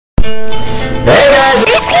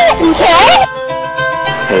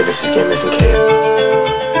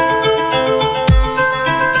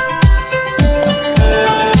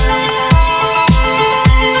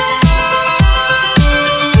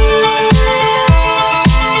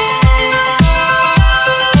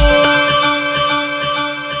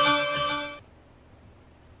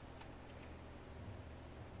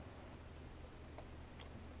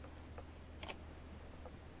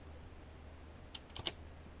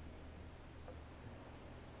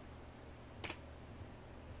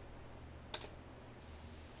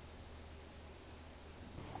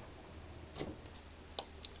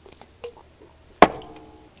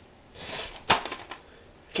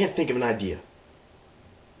Can't think of an idea.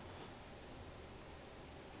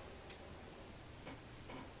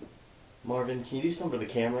 Marvin, can you do something for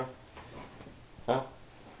the camera? Huh?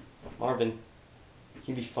 Marvin,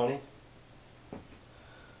 can you be funny?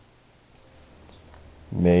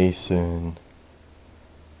 Mason.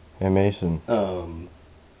 Hey, Mason.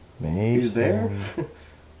 Mason. Who's there?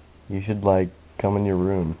 You should, like, come in your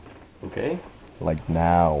room. Okay. Like,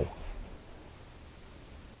 now.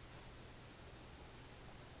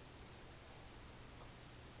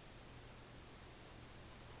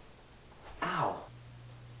 Ow.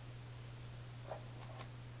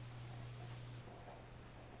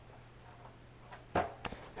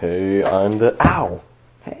 Hey, I'm the... Ow!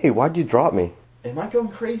 Hey, why'd you drop me? Am I going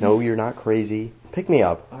crazy? No, you're not crazy. Pick me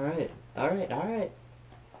up. Alright, alright, alright.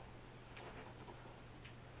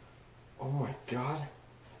 Oh my god.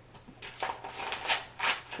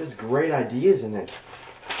 There's great ideas in it.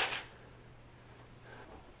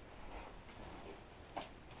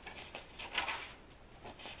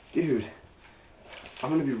 Dude, I'm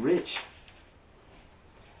gonna be rich.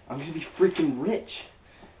 I'm gonna be freaking rich.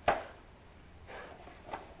 I'm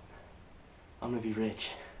gonna be rich.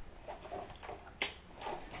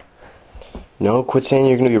 No, quit saying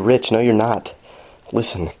you're gonna be rich. No, you're not.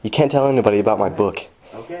 Listen, you can't tell anybody about my book.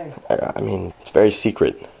 Okay. I mean, it's very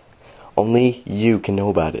secret. Only you can know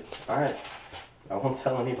about it. Alright. I won't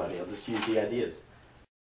tell anybody. I'll just use the ideas.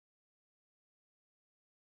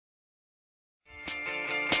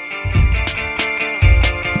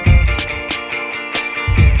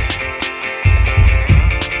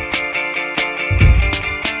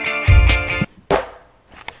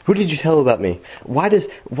 Who did you tell about me? Why does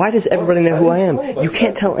everybody know who I am? You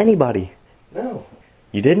can't tell anybody. No.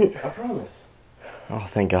 You didn't? I promise. Oh,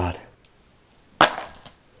 thank God.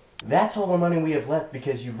 That's all the money we have left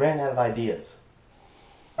because you ran out of ideas.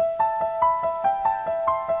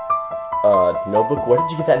 Notebook, where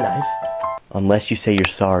did you get that knife? Unless you say you're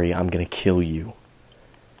sorry, I'm gonna kill you.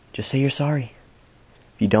 Just say you're sorry.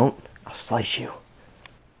 If you don't, I'll slice you.